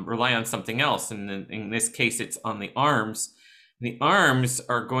rely on something else. And in this case, it's on the arms. The arms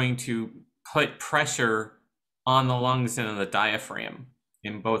are going to put pressure on the lungs and on the diaphragm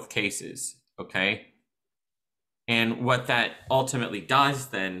in both cases. Okay. And what that ultimately does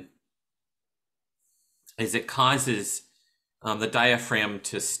then is it causes the diaphragm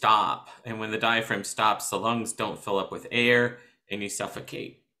to stop. And when the diaphragm stops, the lungs don't fill up with air and you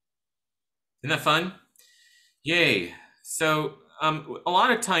suffocate. Isn't that fun? Yay. So a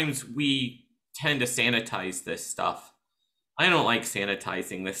lot of times we tend to sanitize this stuff. I don't like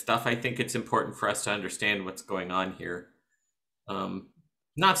sanitizing this stuff. I think it's important for us to understand what's going on here.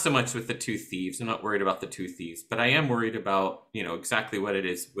 Not so much with the two thieves. I'm not worried about the two thieves, but I am worried about, exactly what it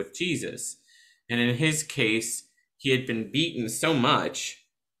is with Jesus. And in his case, he had been beaten so much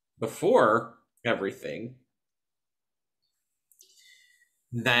before everything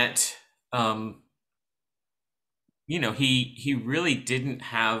that, he really didn't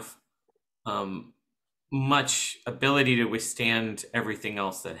have much ability to withstand everything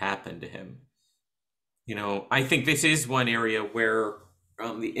else that happened to him. I think this is one area where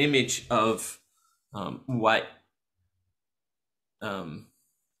the image of what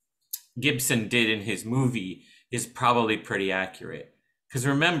Gibson did in his movie is probably pretty accurate. Because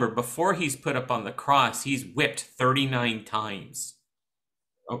remember, before he's put up on the cross, he's whipped 39 times.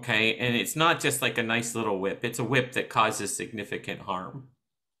 Okay, and it's not just like a nice little whip, it's a whip that causes significant harm.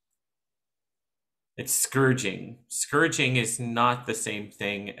 It's scourging. Scourging is not the same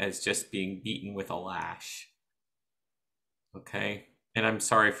thing as just being beaten with a lash. Okay, and I'm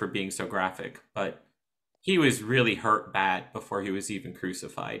sorry for being so graphic, but he was really hurt bad before he was even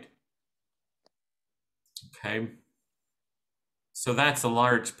crucified. Okay, so that's a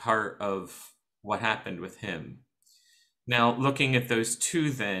large part of what happened with him. Now, looking at those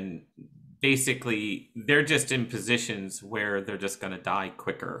two, then basically they're just in positions where they're just going to die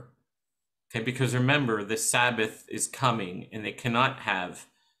quicker. Okay, because remember, the Sabbath is coming and they cannot have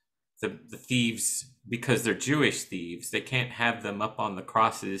the thieves, because they're Jewish thieves, they can't have them up on the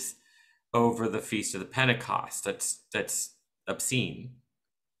crosses over the Feast of the Pentecost. That's obscene.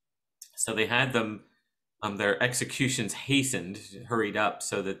 So they had them, their executions hastened, hurried up,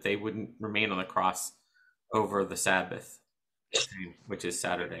 so that they wouldn't remain on the cross over the Sabbath, which is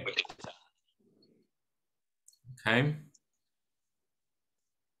Saturday. Okay.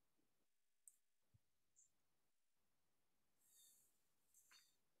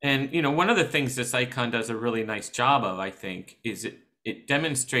 And, one of the things this icon does a really nice job of, I think, is it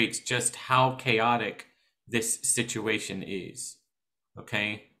demonstrates just how chaotic this situation is.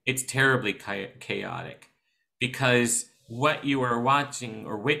 Okay. It's terribly chaotic, because what you are watching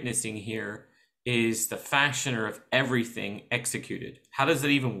or witnessing here is the fashioner of everything executed. How does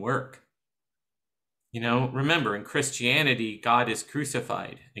it even work? Remember, in Christianity, God is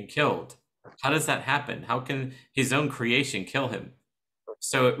crucified and killed. How does that happen? How can his own creation kill him?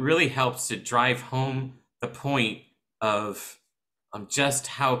 So it really helps to drive home the point of just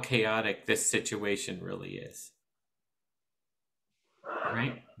how chaotic this situation really is.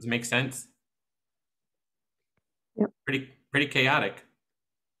 Right? Does it make sense? Yep. Pretty chaotic.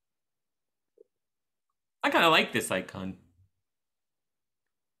 I kind of like this icon.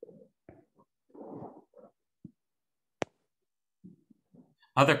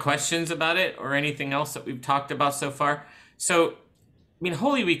 Other questions about it or anything else that we've talked about so far? So,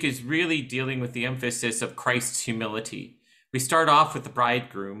 Holy Week is really dealing with the emphasis of Christ's humility. We start off with the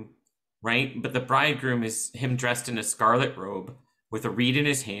bridegroom, right? But the bridegroom is him dressed in a scarlet robe with a reed in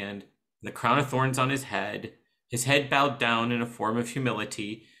his hand, the crown of thorns on his head bowed down in a form of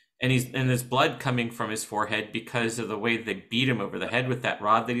humility, and there's blood coming from his forehead because of the way they beat him over the head with that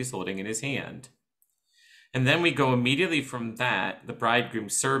rod that he's holding in his hand. And then we go immediately from that, the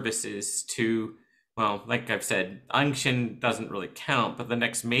bridegroom's services, to, well, like I've said, unction doesn't really count, but the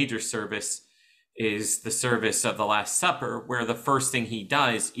next major service is the service of the Last Supper, where the first thing he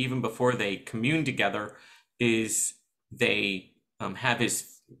does, even before they commune together, is they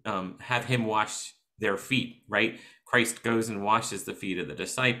have him wash their feet, right? Christ goes and washes the feet of the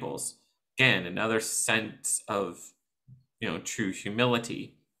disciples. Again, another sense of, true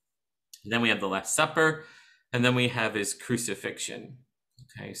humility. And then we have the Last Supper, and then we have his crucifixion.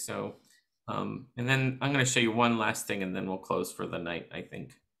 Okay, so, and then I'm going to show you one last thing, and then we'll close for the night, I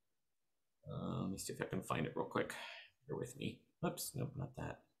think. Let me see if I can find it real quick. Bear with me. Oops, nope, not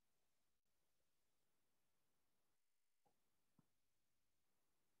that.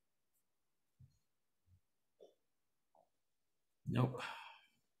 Nope.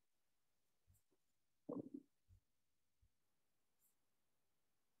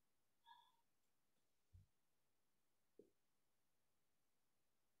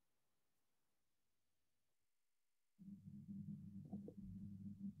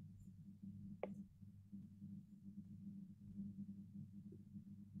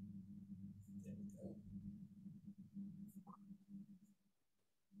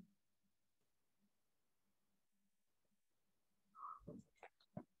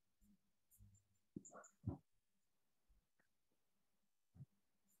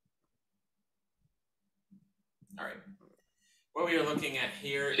 What we are looking at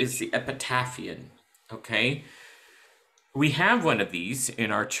here is the epitaphion, okay? We have one of these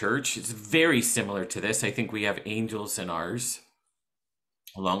in our church. It's very similar to this. I think we have angels in ours,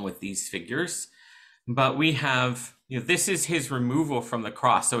 along with these figures. But we have, this is his removal from the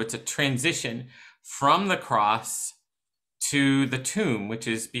cross. So it's a transition from the cross to the tomb, which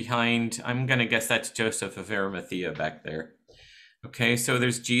is behind, I'm going to guess that's Joseph of Arimathea back there. Okay, so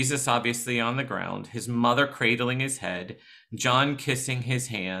there's Jesus obviously on the ground, his mother cradling his head, John kissing his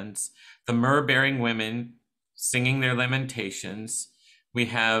hands, the myrrh-bearing women singing their lamentations. We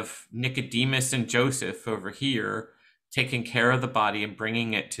have Nicodemus and Joseph over here taking care of the body and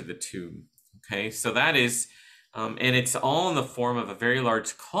bringing it to the tomb. Okay, so that is, and it's all in the form of a very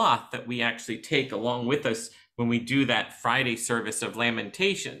large cloth that we actually take along with us when we do that Friday service of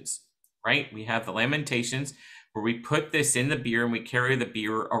Lamentations, right? We have the Lamentations where we put this in the bier and we carry the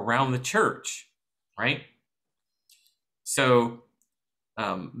bier around the church, right? So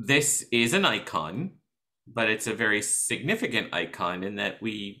this is an icon, but it's a very significant icon in that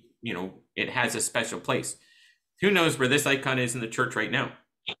we, it has a special place. Who knows where this icon is in the church right now?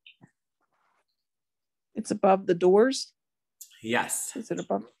 It's above the doors. Yes. Is it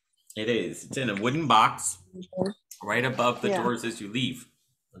above? It is. It's in a wooden box right above the Yeah. doors as you leave.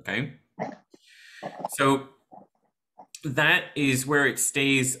 Okay. So that is where it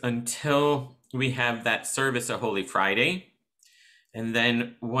stays until we have that service of Holy Friday. And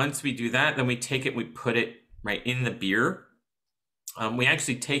then once we do that, then we take it, we put it right in the bier. We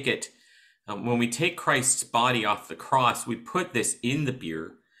actually take it, when we take Christ's body off the cross, we put this in the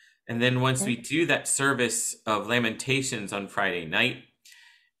bier. And then once we do that service of Lamentations on Friday night,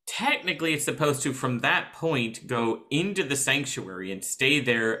 technically it's supposed to, from that point, go into the sanctuary and stay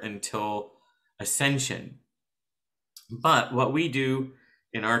there until Ascension. But what we do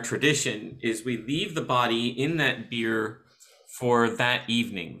in our tradition is we leave the body in that bier for that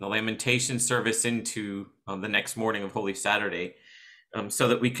evening, the Lamentation service into the next morning of Holy Saturday, so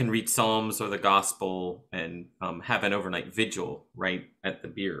that we can read Psalms or the Gospel and have an overnight vigil right at the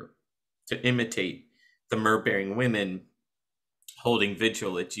bier to imitate the myrrh-bearing women holding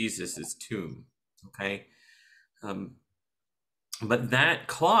vigil at Jesus's tomb. Okay, but that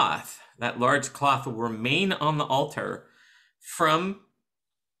cloth, that large cloth, will remain on the altar from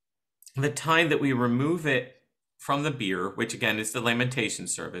the time that we remove it from the bier, which again is the Lamentation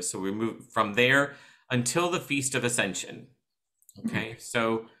service. So we move from there until the Feast of Ascension. Okay,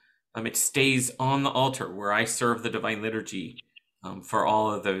 so it stays on the altar where I serve the Divine Liturgy for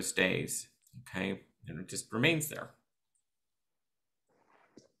all of those days. Okay, and it just remains there.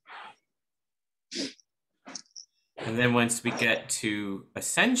 And then once we get to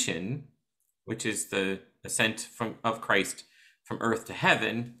Ascension, which is the ascent of Christ from earth to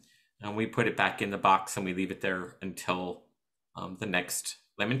heaven, and we put it back in the box and we leave it there until the next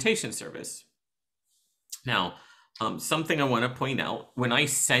Lamentation service. Now, something I want to point out, when I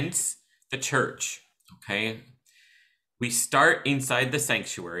cense the church, okay, we start inside the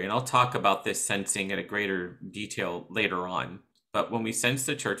sanctuary, and I'll talk about this censing in a greater detail later on. But when we cense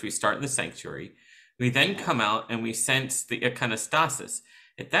the church, we start in the sanctuary. We then come out and we cense the iconostasis.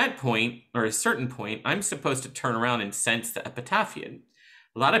 At that point, or a certain point, I'm supposed to turn around and sense the epitaphion.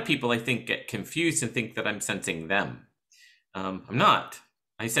 A lot of people, I think, get confused and think that I'm sensing them. I'm not.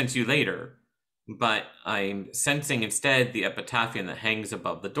 I sense you later, but I'm sensing instead the epitaphion that hangs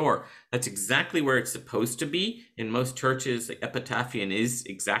above the door. That's exactly where it's supposed to be. In most churches, the epitaphion is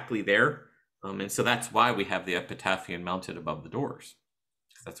exactly there. And so that's why we have the epitaphion mounted above the doors.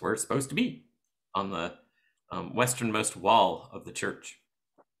 That's where it's supposed to be, on the westernmost wall of the church,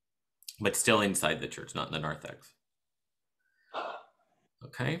 but still inside the church, not in the narthex.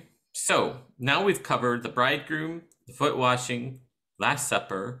 Okay, so now we've covered the bridegroom, the foot washing, Last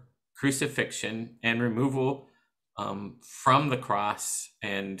Supper, crucifixion, and removal from the cross,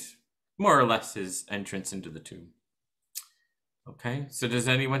 and more or less his entrance into the tomb. Okay, so does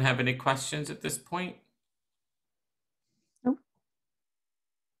anyone have any questions at this point? Nope.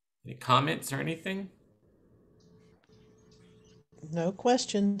 Any comments or anything? No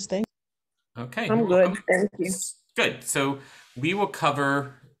questions. Thank Okay, I'm you're good. welcome. Thank you. Good. So we will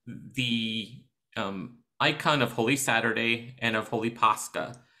cover the icon of Holy Saturday and of Holy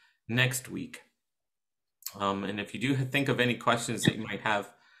Pascha next week. And if you do think of any questions that you might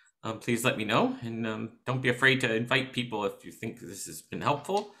have, please let me know. And don't be afraid to invite people if you think this has been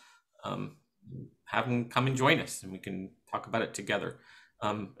helpful. Have them come and join us and we can talk about it together.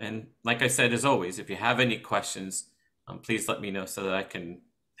 And like I said, as always, if you have any questions, please let me know so that I can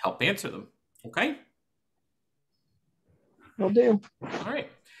help answer them. Okay? Will do. All right.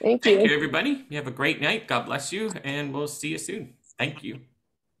 Thank Thank you. you, everybody. You have a great night. God bless you, and we'll see you soon. Thank you.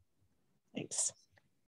 Thanks.